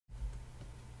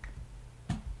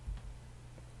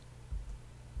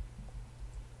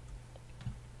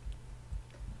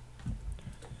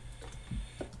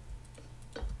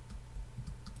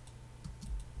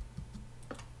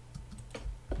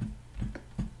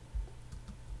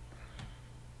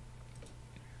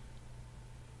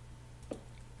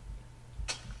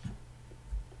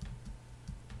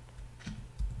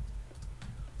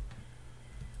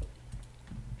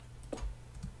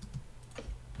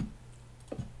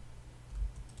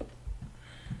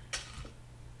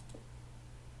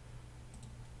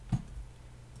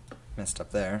messed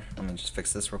up there. Let me just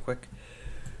fix this real quick.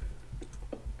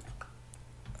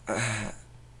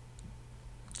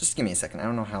 Just give me a second. I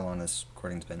don't know how long this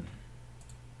recording's been.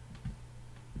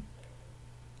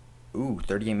 Ooh,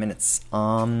 38 minutes.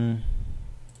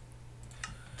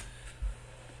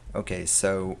 Okay,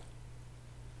 so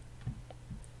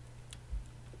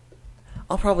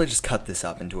I'll probably just cut this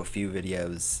up into a few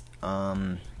videos.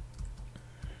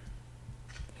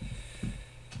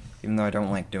 Even though I don't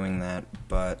like doing that,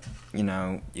 but you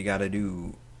know, you gotta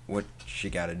do what you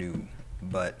gotta do.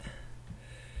 But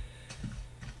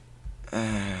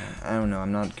I don't know,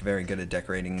 I'm not very good at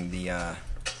decorating the I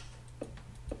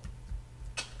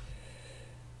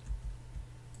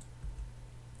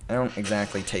don't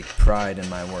exactly take pride in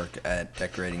my work at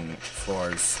decorating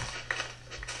floors.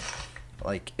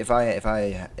 Like if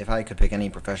I could pick any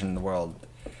profession in the world,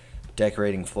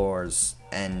 decorating floors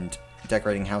and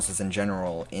decorating houses in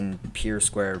general in pure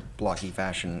square blocky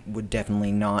fashion would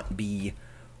definitely not be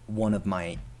one of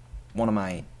my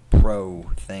pro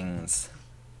things.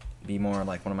 Be more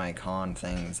like one of my con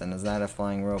things. And is that a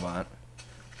flying robot?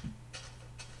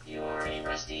 You're a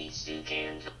rusty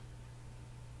toucan.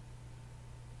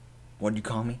 What'd you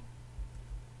call me?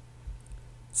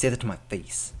 Say that to my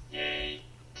face. Yay,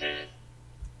 Ted.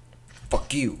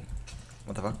 Fuck you.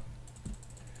 What the fuck?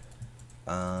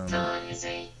 Don is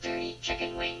a dirty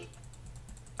chicken wing.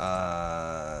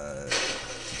 Let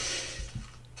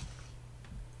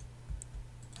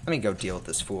me go deal with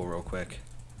this fool real quick.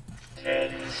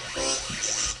 Ted is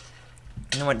full.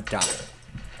 You know what? Die.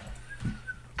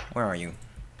 Where are you?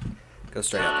 Go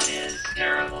straight up. Don is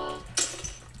terrible.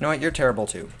 You know what? You're terrible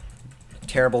too.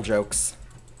 Terrible jokes.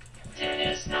 Ted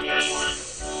is number one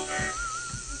over.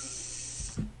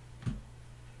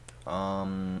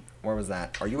 Where was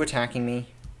that? Are you attacking me?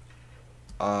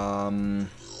 What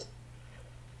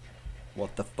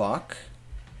the fuck?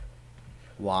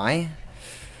 Why?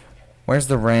 Where's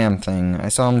the ram thing? I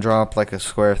saw him drop like a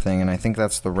square thing, and I think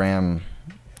that's the ram.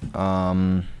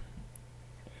 There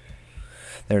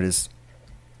it is.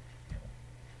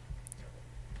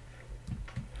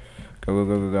 Go, go,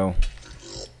 go, go, go.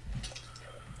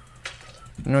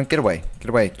 No, get away. Get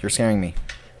away. You're scaring me.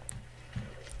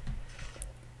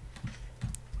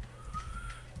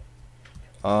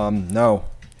 No.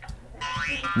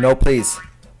 No, please.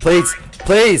 Please!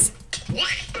 Please!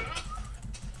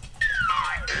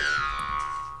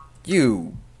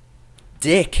 You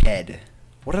dickhead.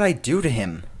 What did I do to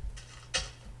him?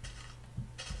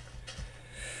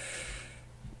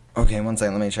 Okay, one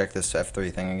second, let me check this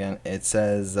F3 thing again. It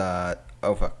says, oh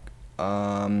fuck.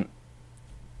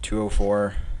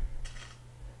 204.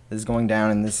 This is going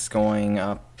down and this is going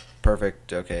up.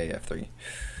 Perfect. Okay, F3.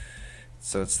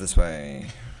 So it's this way.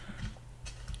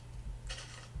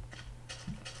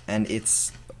 And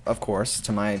it's, of course,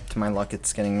 to my luck,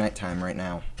 it's getting nighttime right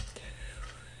now.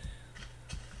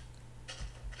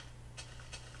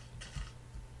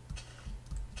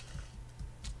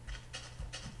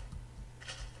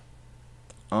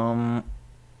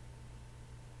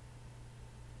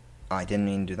 I didn't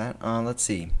mean to do that. Let's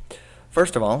see.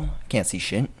 First of all, can't see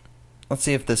shit. Let's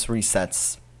see if this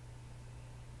resets.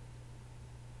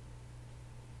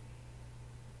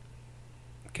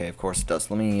 Okay, of course it does.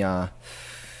 Let me,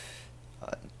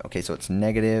 okay, so it's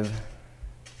negative.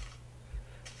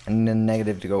 I need the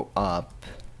negative to go up.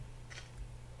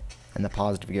 And the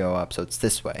positive to go up, so it's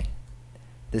this way.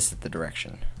 This is the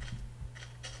direction.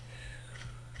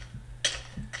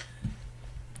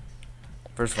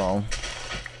 First of all,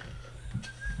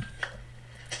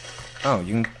 oh,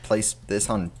 you can place this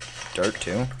on dirt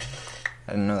too?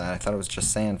 I didn't know that. I thought it was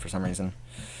just sand for some reason.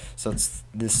 So it's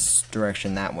this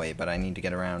direction that way, but I need to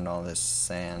get around all this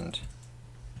sand.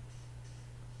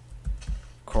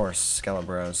 Of course,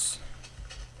 Skelebros.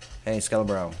 Hey,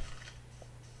 Skelebro.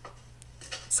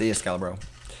 See ya, Skelebro.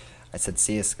 I said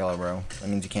see ya, Skelebro. That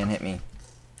means you can't hit me.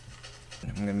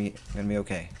 I'm gonna be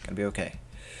okay. Gonna be okay.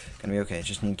 Gonna be okay.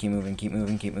 Just need to keep moving, keep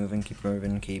moving, keep moving, keep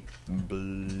moving, keep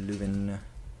bluing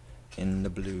in the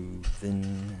blue.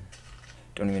 Then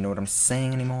don't even know what I'm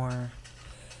saying anymore.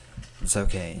 It's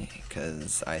okay,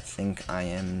 because I think I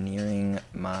am nearing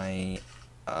my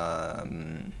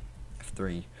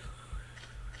F3.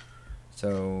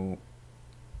 So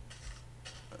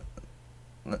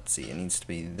let's see, it needs to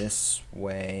be this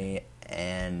way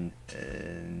and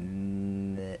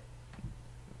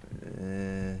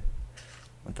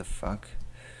what the fuck?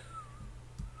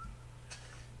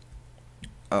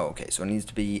 Oh, okay, so it needs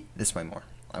to be this way more.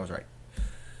 I was right.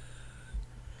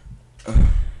 Ugh.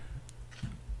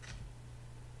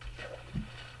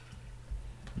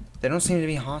 They don't seem to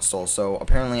be hostile, so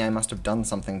apparently I must have done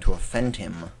something to offend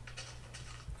him.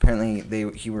 Apparently,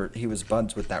 he was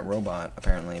buds with that robot,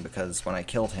 apparently, because when I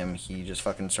killed him, he just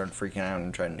fucking started freaking out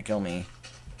and trying to kill me.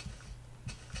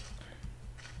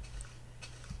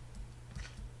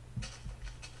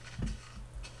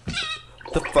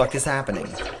 What the fuck is happening?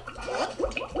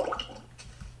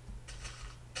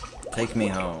 Take me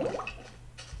home.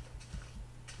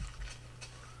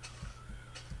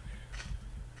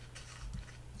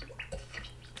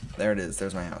 There it is,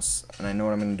 there's my house. And I know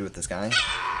what I'm gonna do with this guy.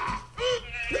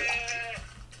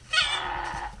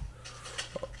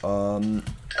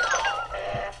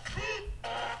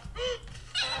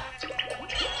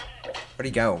 Where'd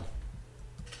he go?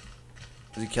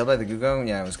 Was he killed by the Googo?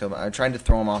 Yeah, I was killed by... I tried to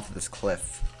throw him off this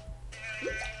cliff.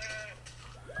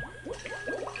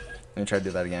 Let me try to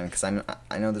do that again, because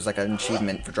I know there's like an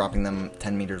achievement for dropping them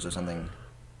 10 meters or something.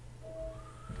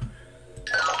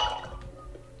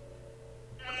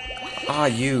 Ah,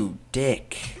 you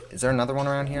dick. Is there another one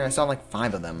around here? I saw like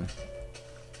 5 of them.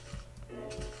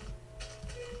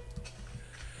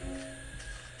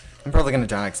 I'm probably gonna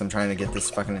die because I'm trying to get this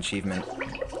fucking achievement.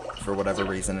 For whatever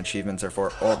reason achievements are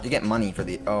for. Oh, you get money for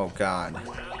the... Oh, God.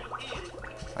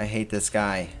 I hate this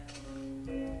guy.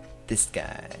 This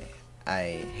guy.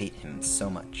 I hate him so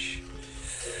much.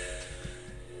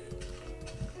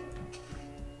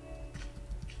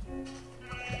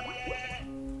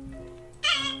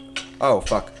 Oh,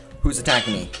 fuck. Who's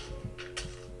attacking me?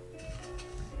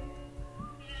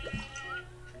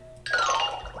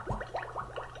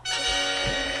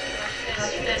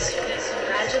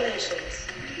 Congratulations.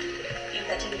 You've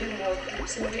got to do more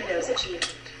groups and windows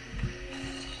achievement.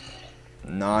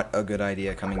 Not a good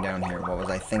idea coming down here. What was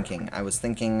I thinking? I was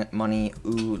thinking money.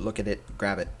 Ooh, look at it.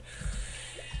 Grab it.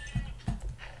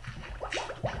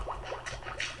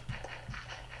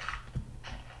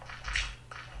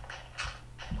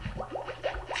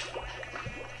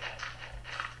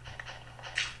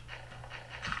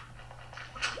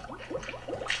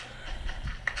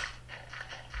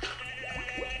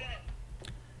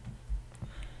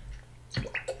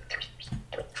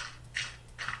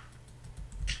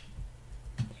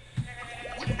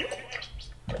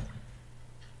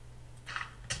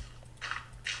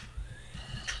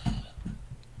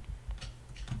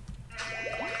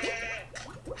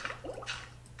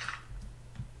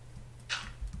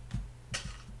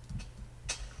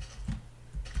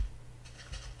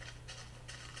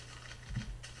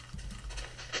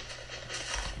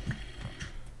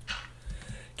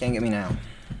 Can't get me now.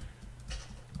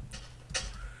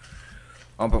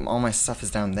 Oh, but all my stuff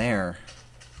is down there.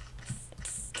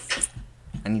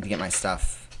 I need to get my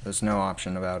stuff. There's no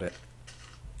option about it.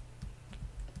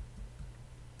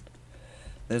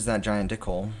 There's that giant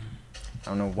dickhole. I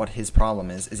don't know what his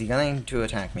problem is. Is he going to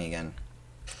attack me again?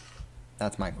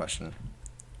 That's my question.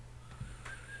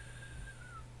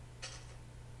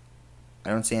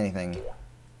 I don't see anything.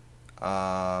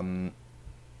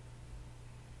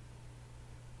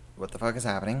 What the fuck is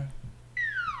happening?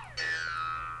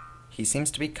 He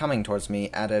seems to be coming towards me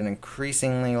at an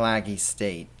increasingly laggy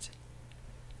state.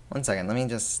 One second, let me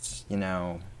just, you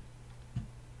know...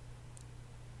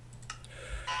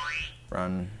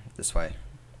 run this way.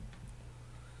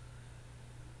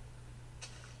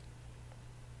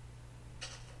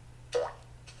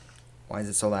 Why is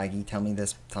it so laggy? Tell me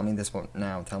this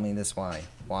now. Tell me this why.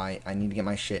 Why? I need to get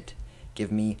my shit.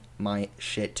 Give me my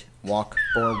shit. Walk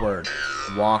forward.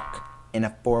 Walk in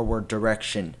a forward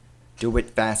direction. Do it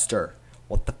faster.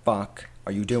 What the fuck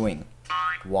are you doing?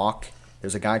 Walk.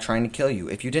 There's a guy trying to kill you.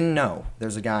 If you didn't know,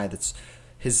 there's a guy that's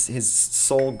his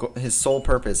sole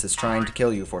purpose is trying to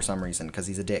kill you for some reason because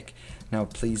he's a dick. Now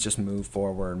please just move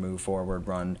forward,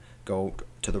 run. Go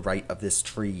to the right of this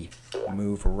tree.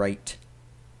 Move right.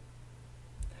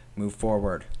 Move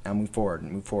forward. Now move forward.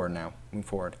 Move forward now. Move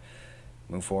forward.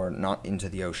 Move forward, not into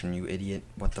the ocean, you idiot.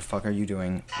 What the fuck are you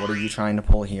doing? What are you trying to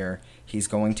pull here? He's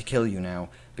going to kill you now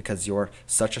because you're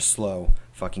such a slow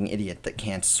fucking idiot that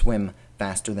can't swim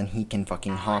faster than he can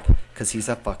fucking hop because he's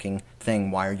a fucking thing.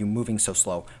 Why are you moving so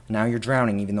slow? Now you're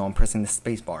drowning even though I'm pressing the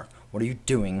spacebar. What are you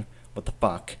doing? What the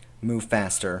fuck? Move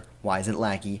faster. Why is it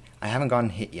laggy? I haven't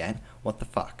gotten hit yet. What the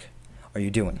fuck are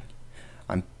you doing?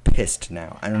 I'm pissed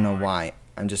now. I don't know why.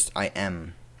 I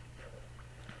am.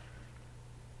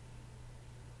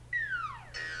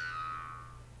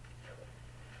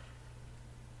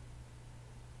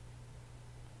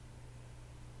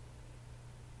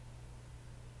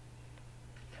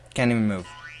 Can't even move.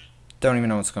 Don't even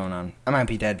know what's going on. I might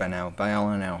be dead by now, by all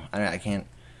I know. I can't.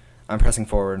 I'm pressing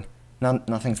forward.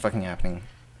 Nothing's fucking happening.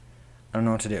 I don't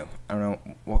know what to do. I don't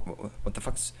know what the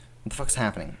fuck's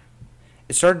happening.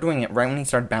 It started doing it right when he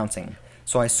started bouncing.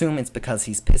 So I assume it's because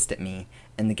he's pissed at me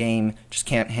and the game just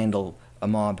can't handle a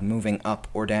mob moving up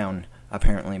or down,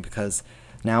 apparently, because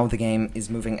now the game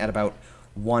is moving at about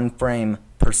 1 frame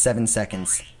per 7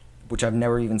 seconds, which I've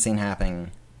never even seen happening.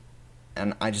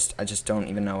 And I just don't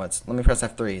even know what's... Let me press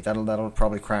F3. That'll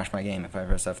probably crash my game if I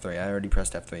press F3. I already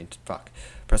pressed F3. Fuck.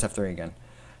 Press F3 again.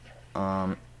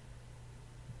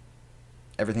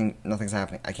 Nothing's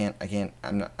happening. I can't.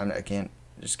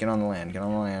 Just get on the land. Get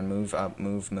on the land. Move up.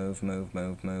 Move.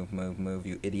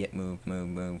 You idiot. Move.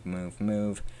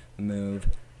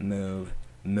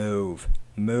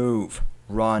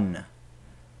 Run.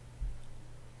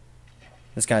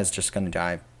 This guy's just gonna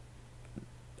die.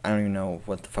 I don't even know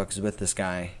what the fuck is with this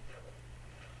guy.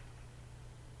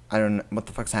 I don't know what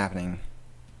the fuck's happening.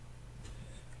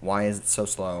 Why is it so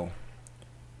slow? What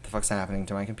the fuck's happening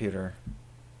to my computer?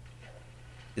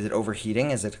 Is it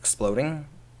overheating? Is it exploding?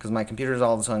 Because my computer is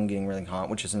all of a sudden getting really hot,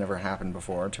 which has never happened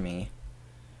before to me.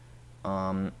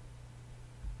 So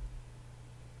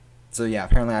yeah,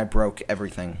 apparently I broke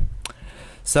everything.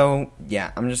 So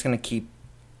yeah, I'm just gonna keep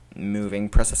moving.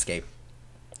 Press escape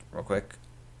real quick.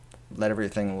 Let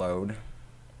everything load.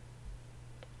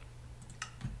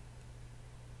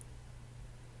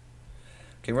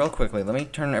 Okay, real quickly, let me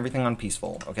turn everything on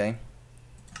peaceful, okay?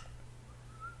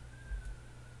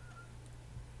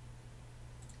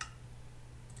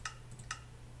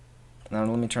 Now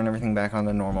let me turn everything back on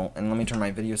to normal, and let me turn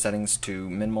my video settings to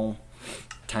minimal,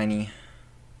 tiny.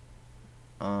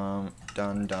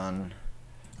 Done.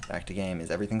 Back to game. Is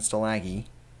everything still laggy?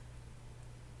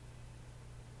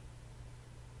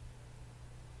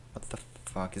 What the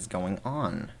fuck is going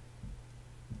on?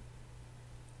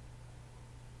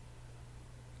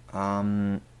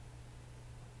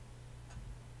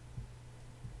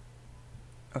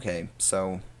 Okay,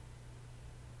 so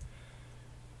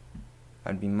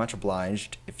I'd be much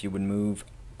obliged if you would move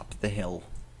up the hill.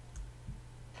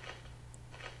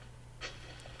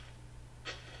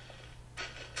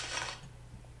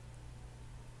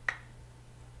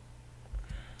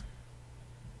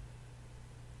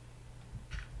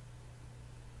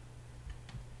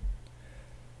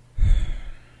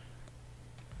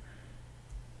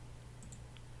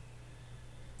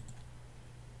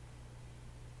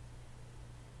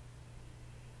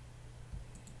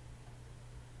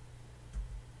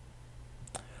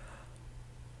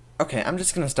 Okay, I'm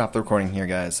just gonna stop the recording here,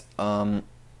 guys. Unless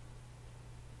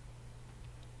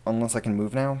I can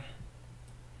move now.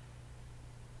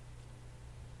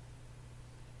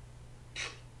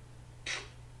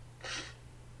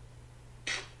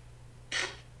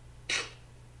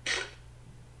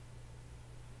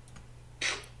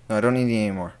 No, I don't need any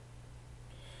anymore.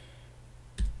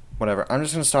 Whatever. I'm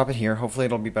just gonna stop it here. Hopefully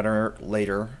it'll be better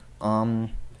later.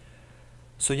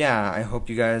 So yeah, I hope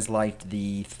you guys liked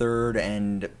the 3rd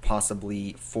and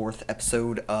possibly 4th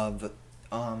episode of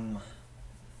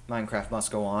Minecraft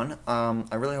Must Go On.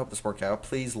 I really hope this worked out.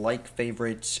 Please like,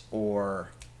 favorite, or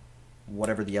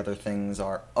whatever the other things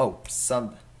are. Oh,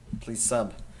 sub. Please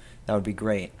sub. That would be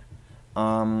great.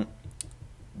 Yeah.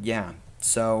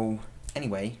 So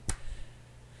anyway,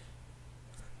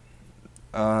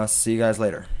 see you guys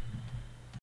later.